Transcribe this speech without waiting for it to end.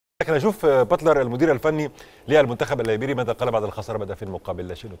لكن اشوف باتلر المدير الفني للمنتخب الليبيري ماذا قال بعد الخساره بهدفين مقابل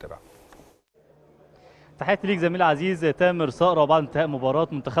لا شيء. نتابع. تحياتي ليك زميلي العزيز تامر صقرة. وبعد انتهاء مباراة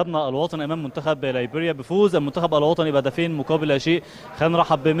منتخبنا الوطني امام منتخب ليبيريا بفوز المنتخب الوطني بهدفين مقابل لا شيء، خلينا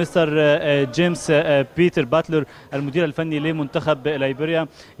نرحب بمستر جيمس بيتر باتلر المدير الفني لمنتخب ليبيريا.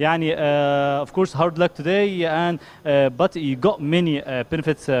 يعني of course hard luck today and but you got many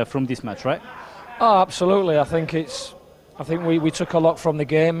benefits from this match, right? Oh, absolutely. I think we took a lot from the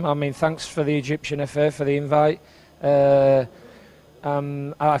game. I mean, thanks for the Egyptian FA for the invite.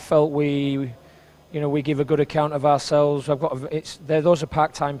 I felt we give a good account of ourselves. Those are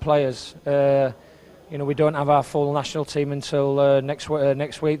part-time players. We don't have our full national team until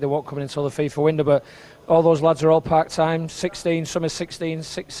next week. They won't come in until the FIFA window. But all those lads are all part-time. 16, some are 16,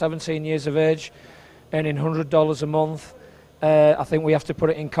 17 years of age, earning $100 a month. I think we have to put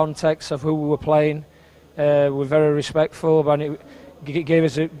it in context of who we were playing. We're very respectful, but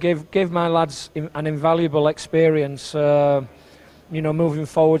it gave my lads an invaluable experience. Moving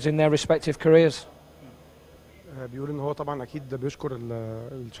forwards in their respective careers. بيقول ان هو طبعا اكيد بيشكر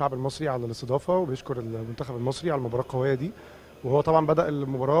الشعب المصري على الاستضافه وبيشكر المنتخب المصري على المباراه القويه دي، وهو طبعا بدا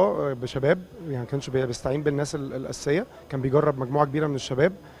المباراه بشباب، يعني كانش بيستعين بالناس الاساسيه، كان بيجرب مجموعه كبيره من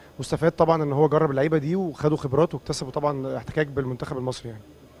الشباب واستفاد طبعا ان هو جرب اللعيبه دي وخدوا خبرات واكتسبوا طبعا احتكاك بالمنتخب المصري. يعني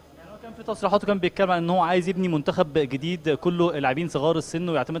كان في تصريحاته كان بيتكلم عن ان هو عايز يبني منتخب جديد كله لاعبين صغار السن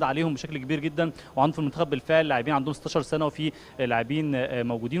ويعتمد عليهم بشكل كبير جدا، وعنده في المنتخب بالفعل لاعبين عندهم 16 سنه وفي لاعبين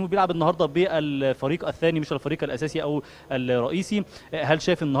موجودين، وبيلعب النهارده بالفريق الثاني مش الفريق الاساسي او الرئيسي. هل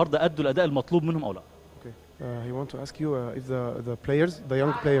شايف النهارده ادوا الاداء المطلوب منهم او لا؟ He want to ask you if the players, the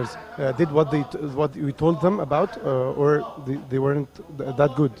young players, did what we told them about, or they weren't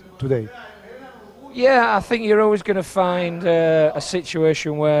that good today. Yeah, I think you're always going to find a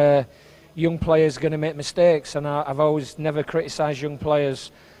situation where young players are going to make mistakes, and I've always never criticised young players.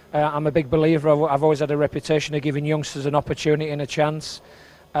 I'm a big believer. I've always had a reputation of giving youngsters an opportunity and a chance,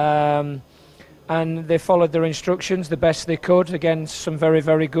 and they followed their instructions the best they could against some very,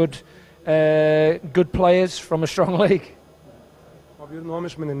 very good players from a strong league. هو بيقول ان هو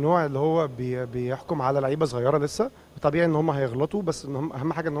مش من النوع اللي هو بيحكم على لعيبه صغيره لسه، طبيعي ان هم هيغلطوا، بس ان هم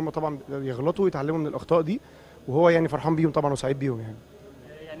اهم حاجه ان هم طبعا يغلطوا ويتعلموا من الاخطاء دي، وهو يعني فرحان بيهم طبعا وسعيد بيهم.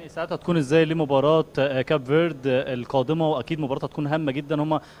 يعني ساعتها هتكون ازاي لمباراه كاب فيرد القادمه، واكيد مباراه هتكون هامه جدا،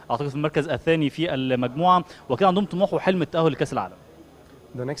 هم اعتقد في المركز الثاني في المجموعه واكيد عندهم طموح وحلم التاهل لكاس العالم.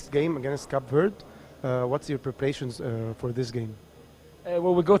 The next game against Cape Verde, what's your preparations for this game?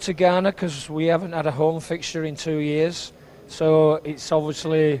 Well, we go to Ghana because we haven't had a home fixture in 2 years. So it's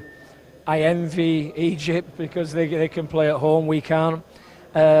obviously, I envy Egypt because they can play at home, we can't.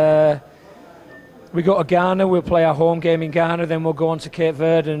 We go to Ghana, we'll play our home game in Ghana, then we'll go on to Cape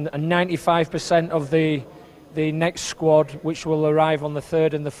Verde, and 95% of the next squad, which will arrive on the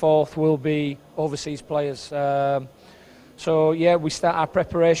 3rd and the 4th, will be overseas players. So yeah, we start our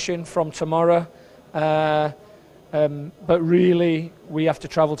preparation from tomorrow. But really, we have to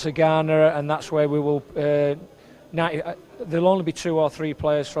travel to Ghana, and that's where we will. There'll only be 2 or 3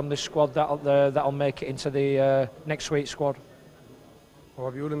 players from this squad that'll make it into the next week's squad.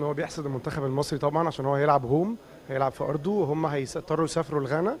 هو بيقول ان هو بيحسد المنتخب المصري طبعا عشان هو هيلعب هوم، هيلعب في ارضه، وهم هيضطروا يسافروا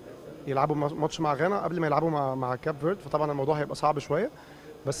لغانا يلعبوا ماتش مع غانا قبل ما يلعبوا مع كاب فيرد، فطبعا الموضوع هيبقى صعب شويه،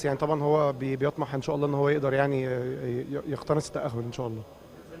 بس يعني طبعا هو بيطمح ان شاء الله ان هو يقدر يعني يقتنص التاهل ان شاء الله.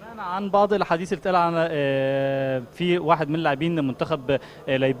 عن بعض الحديث اللي اتقال عن في واحد من لاعبين منتخب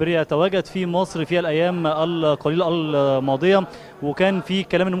ليبيريا تواجد في مصر في الايام القليله الماضيه، وكان في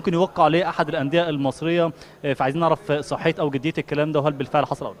كلام انه ممكن يوقع عليه احد الانديه المصريه، فعايزين نعرف صحه او جديه الكلام ده وهل بالفعل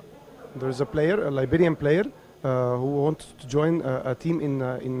حصل او لا. There is a player, a Liberian player, who wants to join a team in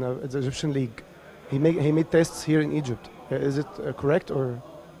the Egyptian league. He made tests here in Egypt. Is it correct or?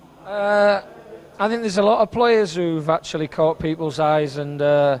 I think there's a lot of players who've actually caught people's eyes, and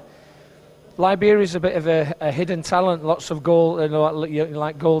Liberia is a bit of a hidden talent. Lots of gold,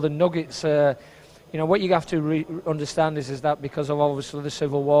 like golden nuggets. What you have to understand is that because of obviously the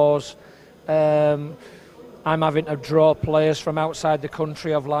civil wars, I'm having to draw players from outside the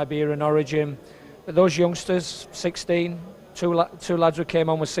country of Liberian origin. But those youngsters, 16, two lads who came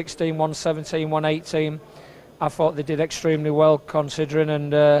on with 16, one 17, one 18. I thought they did extremely well considering,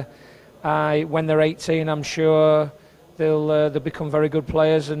 and when they're 18, I'm sure they'll become very good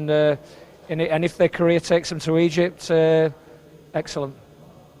players, and if their career takes them to Egypt, excellent.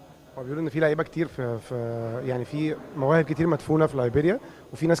 هو بيقول ان في لعيبه كتير في يعني في مواهب كتير مدفونه في ليبيريا،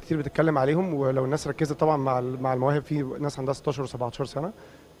 وفي ناس كتير بتتكلم عليهم، ولو الناس ركزت طبعا مع المواهب، في ناس عندها 16 و17 سنه،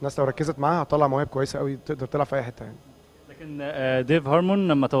 الناس لو ركزت معاها هتطلع مواهب كويسه قوي تقدر تلعب في اي حته يعني. لكن ديف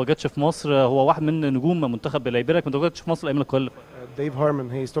هارمون ما تواجدش في مصر، هو واحد من نجوم منتخب ليبيريا، ما تواجدش في مصر الايام القليله. Dave Harmon.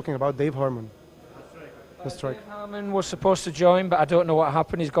 He's talking about Dave Harmon. The striker. Harmon was supposed to join, but I don't know what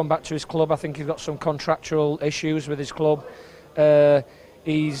happened. He's gone back to his club. I think he's got some contractual issues with his club.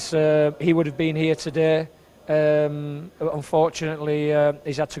 He would have been here today. Unfortunately,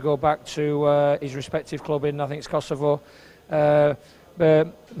 he's had to go back to his respective club in, I think it's Kosovo. But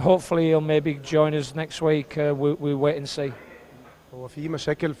hopefully he'll maybe join us next week. We wait and see. هو في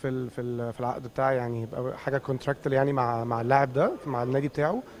مشاكل في العقد بتاعي، يعني يبقى حاجه كونتراكتال يعني مع اللاعب ده مع النادي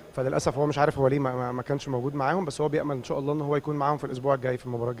بتاعه، فللاسف هو مش عارف هو ليه ما كانش موجود معاهم، بس هو بيأمل ان شاء الله ان هو يكون معاهم في الاسبوع الجاي في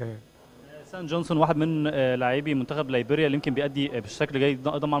المباراه الجايه. سان جونسون واحد من لاعبي منتخب ليبيريا اللي يمكن بيأدي بشكل جيد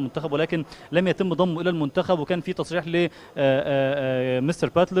ايضا مع المنتخب، ولكن لم يتم ضمه الى المنتخب، وكان في تصريح لمستر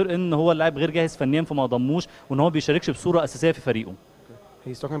باتلر ان هو اللاعب غير جاهز فنيا فما ضموش، وان هو ما بيشاركش بصوره اساسيه في فريقه.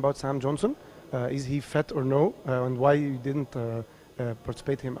 He's talking about Sam Johnson. Is he fit or no? And why you didn't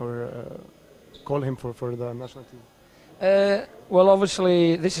participate him or call him for the national team? Well, obviously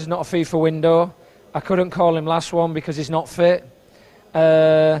this is not a FIFA window. I couldn't call him last one because he's not fit.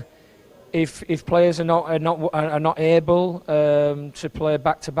 If players are not able to play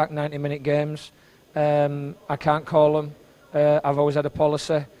back-to-back 90-minute games, I can't call them. I've always had a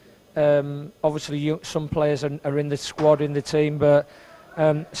policy. Obviously, some players are in the squad, in the team, but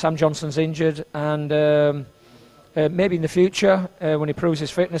Sam Johnson's injured, and maybe in the future when he proves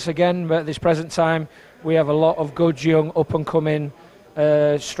his fitness again. But at this present time, we have a lot of good young up-and-coming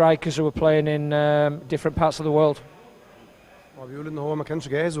strikers who are playing in different parts of the world. هو بيقول ان هو ما كانش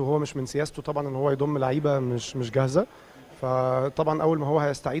جاهز، وهو مش من سياسته طبعا ان هو يضم لعيبه مش جاهزه، فطبعا اول ما هو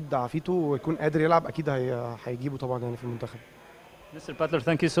هيستعيد عافيته ويكون قادر يلعب اكيد هيجيبه طبعا يعني في المنتخب. Mr. Butler,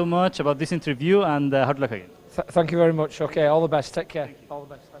 thank you so much about this interview and hard luck again. Thank you very much. Okay, all the best. Take care. All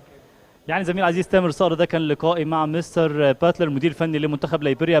the best. Thank you. يعني زميل عزيز تامر صقر، ده كان لقائي مع مستر باتلر المدير الفني لمنتخب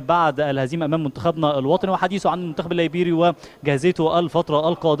ليبيريا بعد الهزيمه امام منتخبنا الوطني، وحديثه عن المنتخب الليبيري وجاهزيته الفتره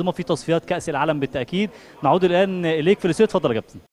القادمه في تصفيات كاس العالم بالتاكيد. نعود الان اليك في الاستوديو، اتفضل يا كابتن.